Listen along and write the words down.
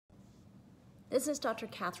This is Dr.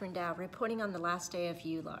 Kathryn reporting on the last day of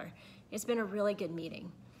EULAR. It's been a really good meeting.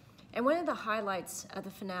 And one of the highlights of the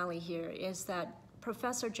finale here is that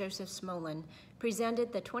Professor Joseph Smolin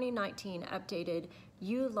presented the 2019 updated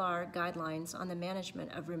EULAR guidelines on the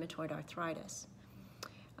management of rheumatoid arthritis.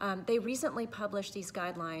 They recently published these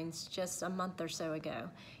guidelines just a month or so ago.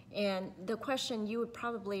 And the question you would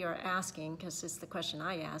probably are asking, because it's the question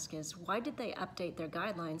I ask, is why did they update their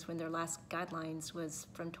guidelines when their last guidelines was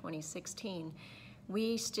from 2016?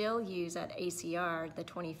 We still use at ACR the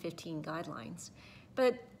 2015 guidelines.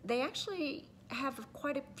 But they actually have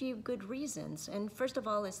quite a few good reasons. And first of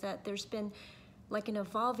all is that there's been like an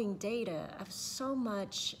evolving data of so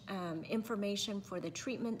much information for the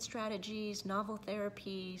treatment strategies, novel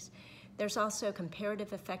therapies. There's also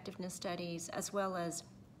comparative effectiveness studies, as well as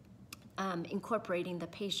incorporating the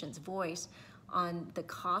patient's voice on the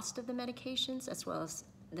cost of the medications, as well as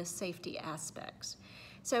the safety aspects.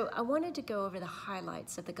 So I wanted to go over the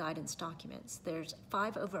highlights of the guidance documents. There's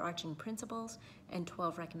 5 overarching principles and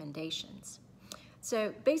 12 recommendations.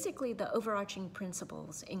 So basically the overarching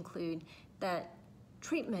principles include that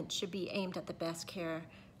treatment should be aimed at the best care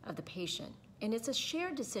of the patient. And it's a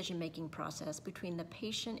shared decision-making process between the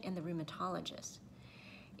patient and the rheumatologist.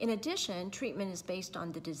 In addition, treatment is based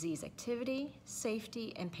on the disease activity,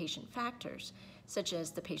 safety, and patient factors, such as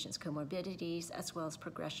the patient's comorbidities, as well as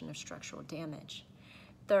progression of structural damage.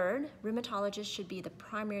 Third, rheumatologists should be the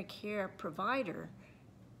primary care provider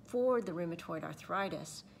for the rheumatoid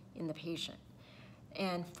arthritis in the patient.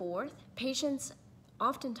 And fourth, patients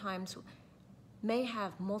oftentimes may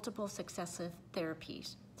have multiple successive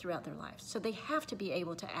therapies throughout their lives. So they have to be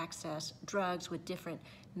able to access drugs with different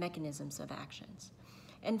mechanisms of actions.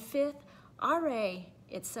 And fifth, RA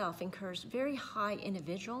itself incurs very high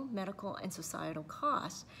individual, medical, and societal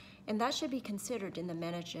costs, and that should be considered in the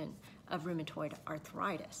management of rheumatoid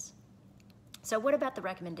arthritis. So what about the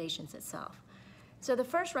recommendations itself? So the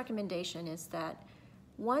first recommendation is that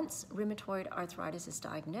once rheumatoid arthritis is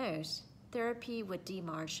diagnosed, therapy with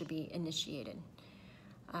DMARD should be initiated.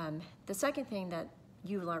 The second thing that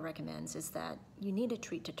EULAR recommends is that you need to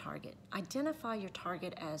treat to target. Identify your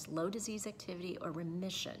target as low disease activity or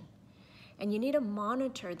remission. And you need to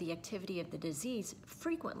monitor the activity of the disease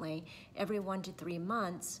frequently, every 1 to 3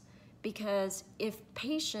 months, because if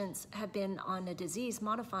patients have been on a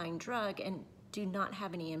disease-modifying drug and do not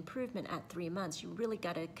have any improvement at 3 months, you really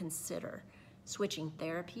got to consider switching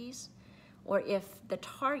therapies. Or if the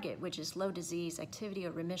target, which is low disease activity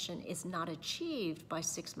or remission, is not achieved by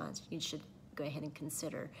 6 months, you should go ahead and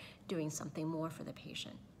consider doing something more for the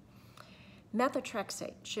patient.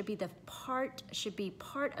 Methotrexate should be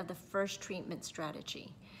part of the first treatment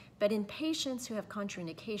strategy. But in patients who have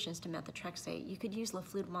contraindications to methotrexate, you could use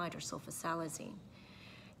leflunomide or sulfasalazine.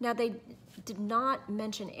 Now, they did not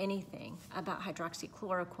mention anything about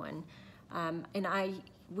hydroxychloroquine, and I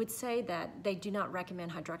would say that they do not recommend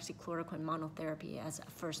hydroxychloroquine monotherapy as a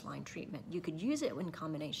first-line treatment. You could use it in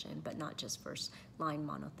combination, but not just first-line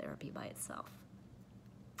monotherapy by itself.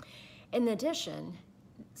 In addition,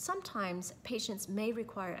 sometimes patients may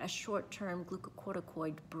require a short-term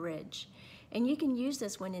glucocorticoid bridge, and you can use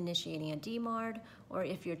this when initiating a DMARD or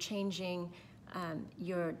if you're changing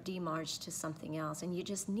your DMARDs to something else, and you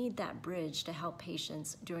just need that bridge to help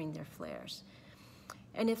patients during their flares.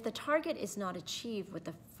 And if the target is not achieved with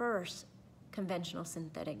the first conventional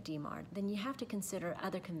synthetic DMARD, then you have to consider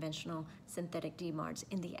other conventional synthetic DMARDs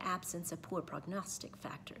in the absence of poor prognostic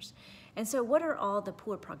factors. And so what are all the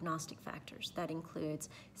poor prognostic factors? That includes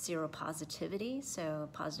seropositivity, so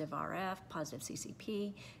positive RF, positive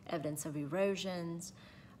CCP, evidence of erosions,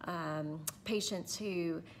 patients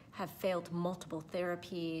who have failed multiple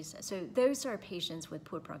therapies. So those are patients with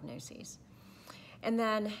poor prognoses. And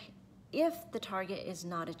then if the target is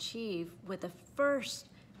not achieved with the first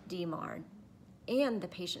DMARD and the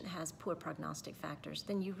patient has poor prognostic factors,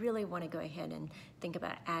 then you really want to go ahead and think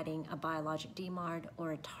about adding a biologic DMARD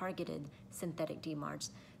or a targeted synthetic DMARDs.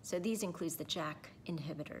 So these include the JAK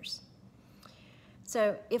inhibitors.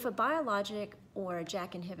 So if a biologic or a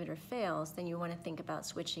JAK inhibitor fails, then you want to think about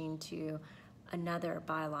switching to another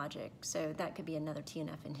biologic. So that could be another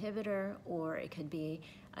TNF inhibitor, or it could be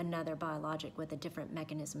another biologic with a different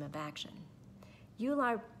mechanism of action.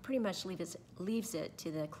 EULAR pretty much leaves it to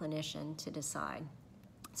the clinician to decide.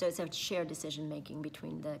 So it's a shared decision-making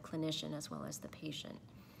between the clinician as well as the patient.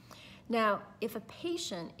 Now, if a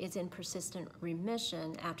patient is in persistent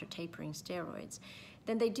remission after tapering steroids,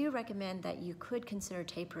 then they do recommend that you could consider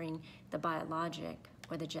tapering the biologic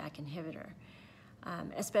or the JAK inhibitor,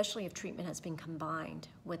 especially if treatment has been combined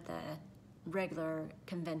with the regular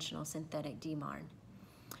conventional synthetic DMARD.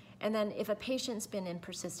 And then if a patient's been in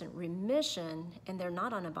persistent remission and they're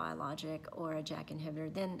not on a biologic or a JAK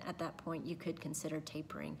inhibitor, then at that point you could consider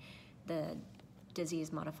tapering the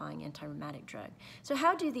disease-modifying antirheumatic drug. So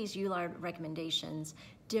how do these EULAR recommendations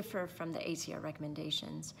differ from the ACR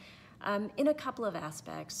recommendations? In a couple of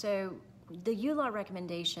aspects. So the EULAR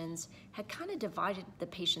recommendations had kind of divided the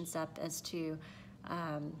patients up as to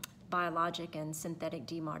biologic and synthetic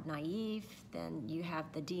DMARD naive. Then you have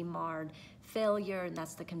the DMARD failure, and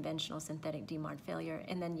that's the conventional synthetic DMARD failure.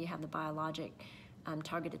 And then you have the biologic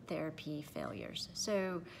targeted therapy failures.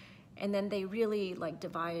 So, and then they really like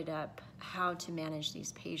divided up how to manage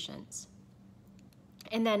these patients.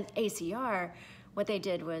 And then ACR, what they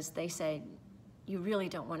did was they said, you really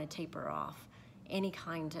don't want to taper off any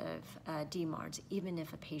kind of DMARDs, even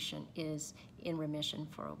if a patient is in remission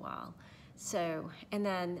for a while. So, and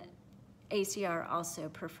then ACR also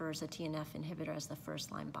prefers a TNF inhibitor as the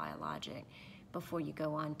first-line biologic before you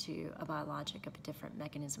go on to a biologic of a different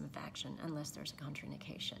mechanism of action, unless there's a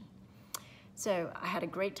contraindication. So I had a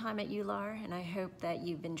great time at EULAR, and I hope that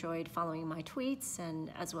you've enjoyed following my tweets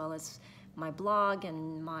and as well as my blog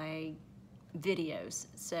and my videos.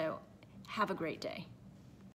 So have a great day.